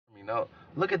Now,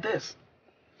 look at this.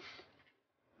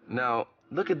 Now,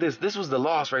 look at this. This was the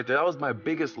loss right there. That was my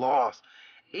biggest loss.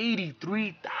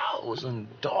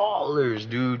 $83,000,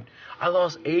 dude. I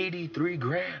lost 83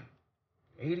 grand.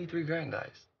 83 grand,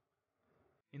 guys.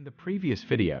 In the previous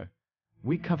video,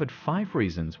 we covered 5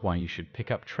 reasons why you should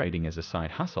pick up trading as a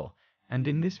side hustle, and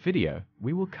in this video,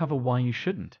 we will cover why you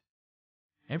shouldn't.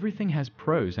 Everything has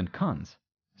pros and cons,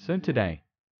 so today,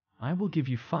 I will give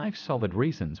you 5 solid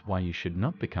reasons why you should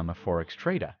not become a Forex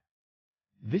trader.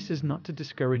 This is not to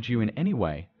discourage you in any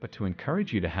way, but to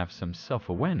encourage you to have some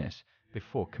self-awareness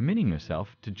before committing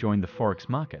yourself to join the Forex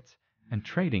markets and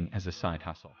trading as a side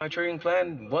hustle. My trading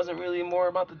plan wasn't really more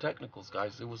about the technicals,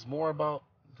 guys. It was more about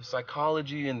the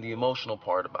psychology and the emotional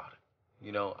part about it.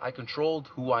 You know, I controlled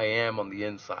who I am on the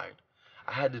inside.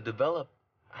 I had to develop,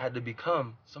 I had to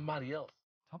become somebody else.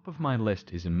 Top of my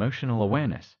list is emotional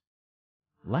awareness.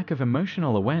 Lack of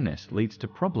emotional awareness leads to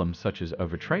problems such as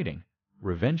overtrading,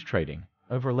 revenge trading,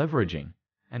 over-leveraging,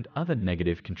 and other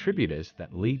negative contributors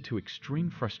that lead to extreme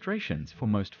frustrations for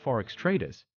most Forex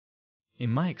traders.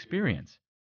 In my experience,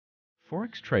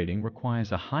 Forex trading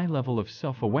requires a high level of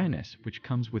self-awareness which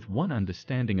comes with one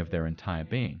understanding of their entire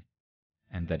being,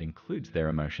 and that includes their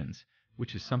emotions,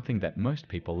 which is something that most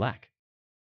people lack.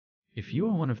 If you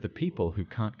are one of the people who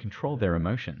can't control their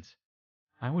emotions,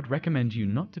 I would recommend you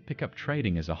not to pick up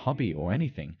trading as a hobby or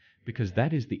anything, because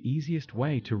that is the easiest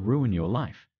way to ruin your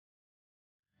life.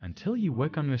 Until you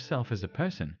work on yourself as a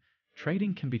person,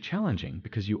 trading can be challenging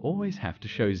because you always have to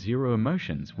show zero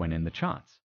emotions when in the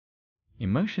charts.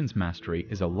 Emotions mastery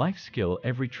is a life skill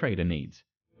every trader needs,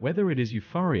 whether it is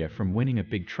euphoria from winning a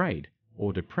big trade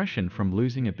or depression from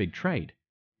losing a big trade.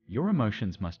 Your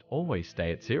emotions must always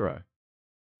stay at zero.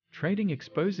 Trading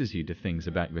exposes you to things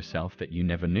about yourself that you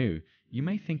never knew. You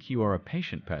may think you are a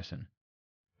patient person,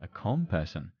 a calm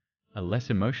person, a less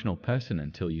emotional person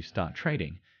until you start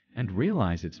trading and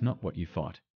realize it's not what you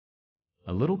thought.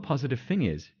 A little positive thing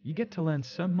is, you get to learn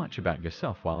so much about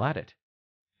yourself while at it,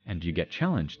 and you get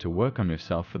challenged to work on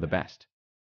yourself for the best.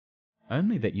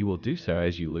 Only that you will do so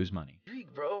as you lose money.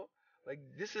 Bro, like,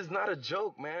 this is not a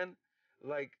joke, man.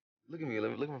 Like, look at me,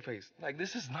 look at my face. Like,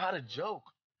 this is not a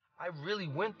joke. I really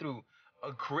went through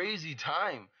a crazy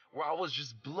time where I was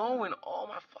just blowing all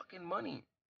my fucking money.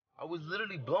 I was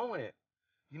literally blowing it.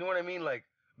 You know what I mean? Like,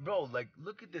 bro, like,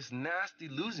 look at this nasty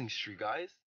losing streak,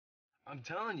 guys. I'm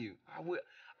telling you,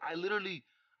 I literally,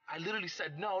 I literally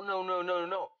said, no, no, no, no,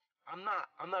 no. I'm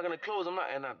not gonna close.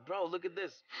 Bro, look at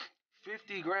this.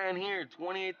 50 grand here,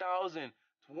 28,000,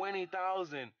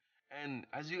 20,000. And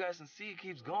as you guys can see, it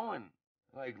keeps going.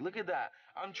 Like, look at that.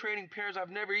 I'm trading pairs I've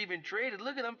never even traded.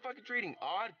 Look at, I'm fucking trading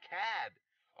odd CAD.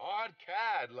 Odd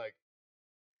CAD. Like,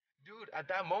 dude, at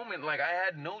that moment, like, I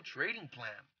had no trading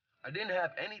plan. I didn't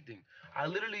have anything. I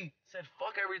literally said,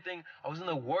 fuck everything. I was in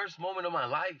the worst moment of my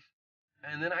life.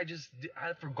 And then I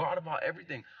forgot about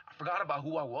everything. I forgot about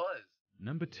who I was.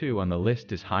 Number 2 on the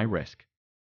list is high risk.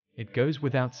 It goes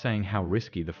without saying how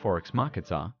risky the Forex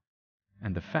markets are,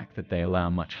 and the fact that they allow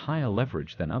much higher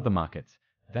leverage than other markets,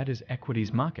 that is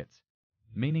equities markets,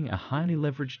 meaning a highly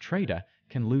leveraged trader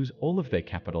can lose all of their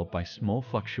capital by small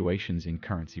fluctuations in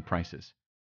currency prices.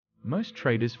 Most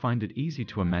traders find it easy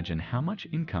to imagine how much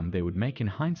income they would make in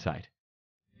hindsight.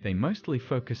 They mostly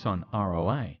focus on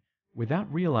ROI,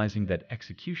 without realizing that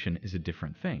execution is a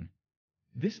different thing.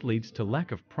 This leads to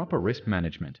lack of proper risk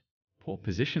management, poor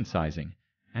position sizing,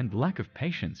 and lack of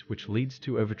patience, which leads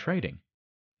to overtrading.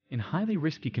 In highly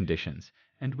risky conditions,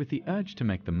 and with the urge to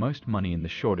make the most money in the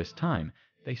shortest time,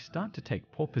 they start to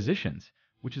take poor positions,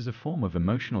 which is a form of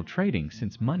emotional trading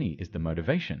since money is the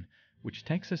motivation, which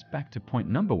takes us back to point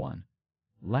number 1,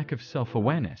 lack of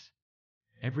self-awareness.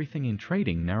 Everything in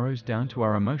trading narrows down to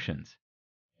our emotions.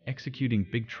 Executing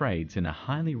big trades in a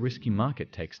highly risky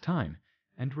market takes time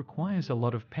and requires a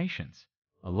lot of patience,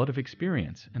 a lot of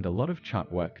experience, and a lot of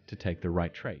chart work to take the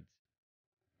right trades.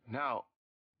 Now,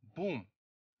 boom.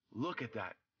 Look at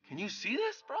that. Can you see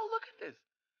this, bro? Look at this.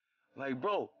 Like,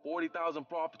 bro, 40,000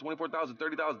 profit, 24,000,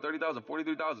 30,000, 30,000,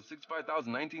 43,000,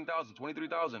 65,000, 19,000,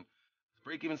 23,000.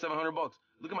 Break even $700.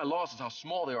 Look at my losses, how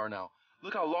small they are now.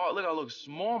 Look how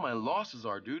small my losses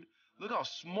are, dude. Look how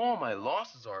small my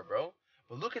losses are, bro.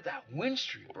 But look at that win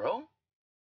streak, bro.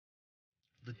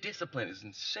 The discipline is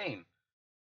insane.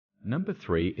 Number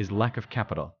 3 is lack of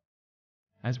capital.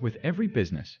 As with every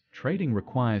business, trading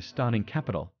requires starting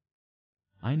capital.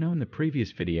 I know in the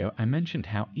previous video I mentioned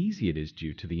how easy it is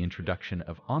due to the introduction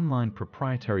of online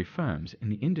proprietary firms in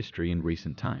the industry in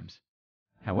recent times.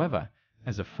 However,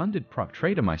 as a funded prop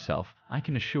trader myself, I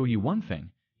can assure you one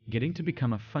thing: getting to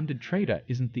become a funded trader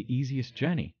isn't the easiest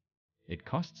journey. It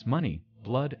costs money,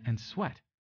 blood, and sweat.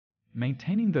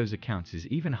 Maintaining those accounts is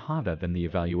even harder than the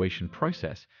evaluation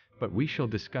process, but we shall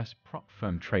discuss prop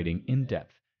firm trading in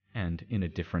depth and in a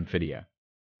different video.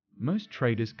 Most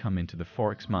traders come into the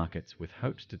Forex markets with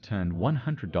hopes to turn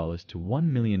 $100 to $1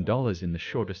 million in the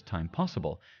shortest time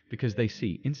possible because they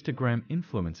see Instagram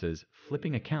influencers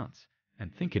flipping accounts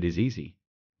and think it is easy,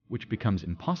 which becomes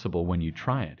impossible when you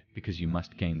try it because you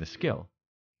must gain the skill,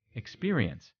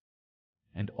 experience,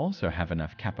 and also have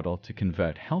enough capital to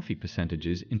convert healthy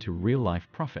percentages into real-life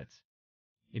profits.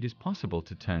 It is possible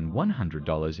to turn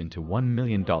 $100 into $1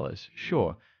 million,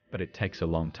 sure, but it takes a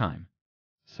long time.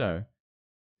 So,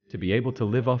 to be able to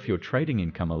live off your trading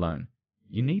income alone,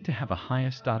 you need to have a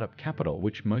higher startup capital,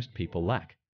 which most people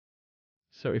lack.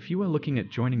 So if you are looking at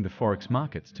joining the Forex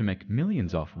markets to make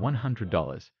millions off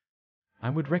 $100, I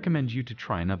would recommend you to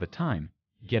try another time,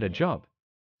 get a job,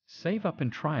 save up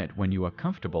and try it when you are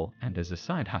comfortable and as a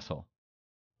side hustle.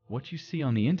 What you see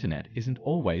on the internet isn't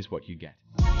always what you get.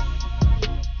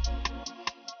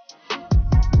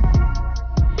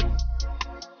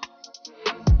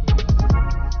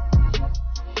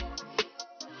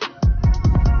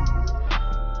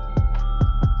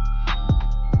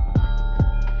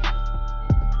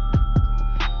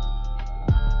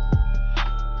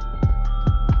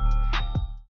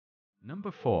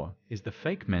 Number 4 is the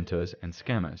fake mentors and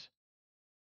scammers.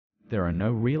 There are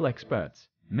no real experts,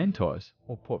 mentors,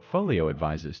 or portfolio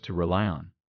advisors to rely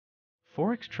on.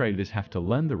 Forex traders have to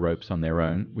learn the ropes on their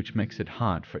own, which makes it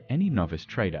hard for any novice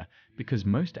trader because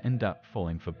most end up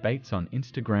falling for baits on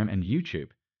Instagram and YouTube,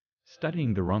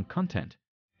 studying the wrong content,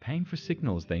 paying for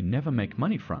signals they never make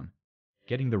money from,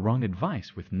 getting the wrong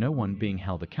advice with no one being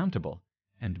held accountable,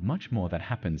 and much more that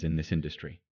happens in this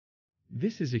industry.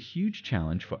 This is a huge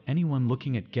challenge for anyone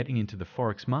looking at getting into the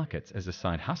Forex markets as a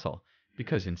side hustle,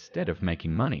 because instead of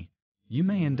making money, you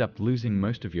may end up losing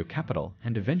most of your capital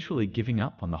and eventually giving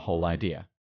up on the whole idea.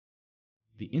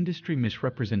 The industry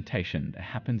misrepresentation that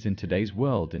happens in today's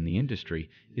world in the industry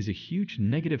is a huge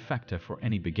negative factor for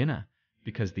any beginner,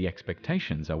 because the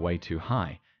expectations are way too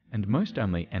high, and most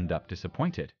only end up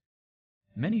disappointed.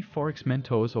 Many Forex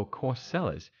mentors or course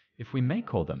sellers, if we may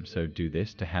call them so, do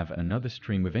this to have another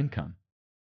stream of income.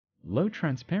 Low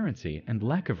transparency and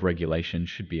lack of regulation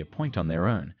should be a point on their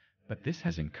own, but this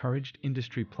has encouraged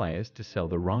industry players to sell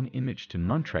the wrong image to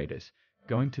non-traders,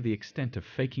 going to the extent of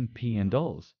faking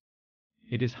P&Ls.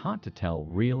 It is hard to tell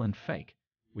real and fake,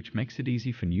 which makes it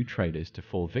easy for new traders to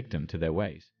fall victim to their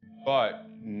ways. But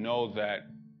know that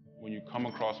when you come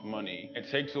across money, it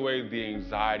takes away the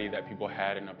anxiety that people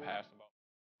had in the past.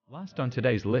 Last on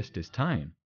today's list is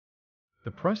time. The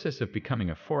process of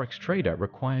becoming a Forex trader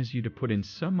requires you to put in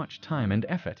so much time and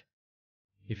effort.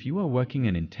 If you are working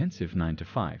an intensive 9 to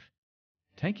 5,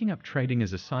 taking up trading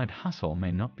as a side hustle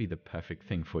may not be the perfect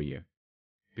thing for you.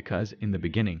 Because in the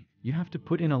beginning, you have to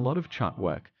put in a lot of chart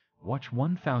work, watch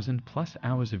 1,000 plus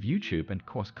hours of YouTube and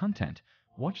course content,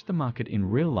 watch the market in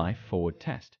real life forward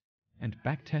test, and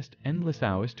backtest endless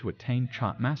hours to attain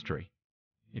chart mastery.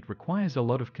 It requires a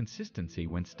lot of consistency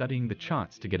when studying the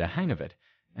charts to get a hang of it,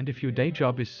 and if your day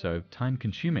job is so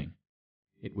time-consuming,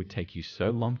 it would take you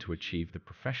so long to achieve the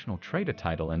professional trader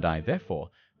title, and I, therefore,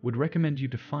 would recommend you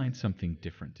to find something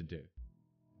different to do.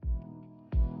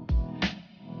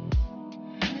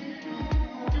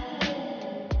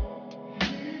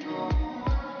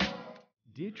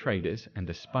 Dear traders and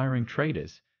aspiring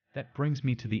traders, that brings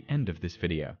me to the end of this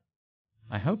video.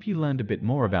 I hope you learned a bit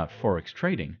more about Forex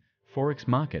trading, Forex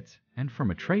markets, and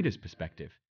from a trader's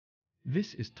perspective.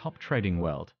 This is Top Trading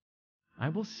World. I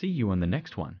will see you on the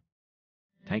next one.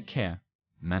 Take care,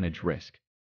 manage risk,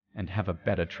 and have a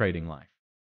better trading life.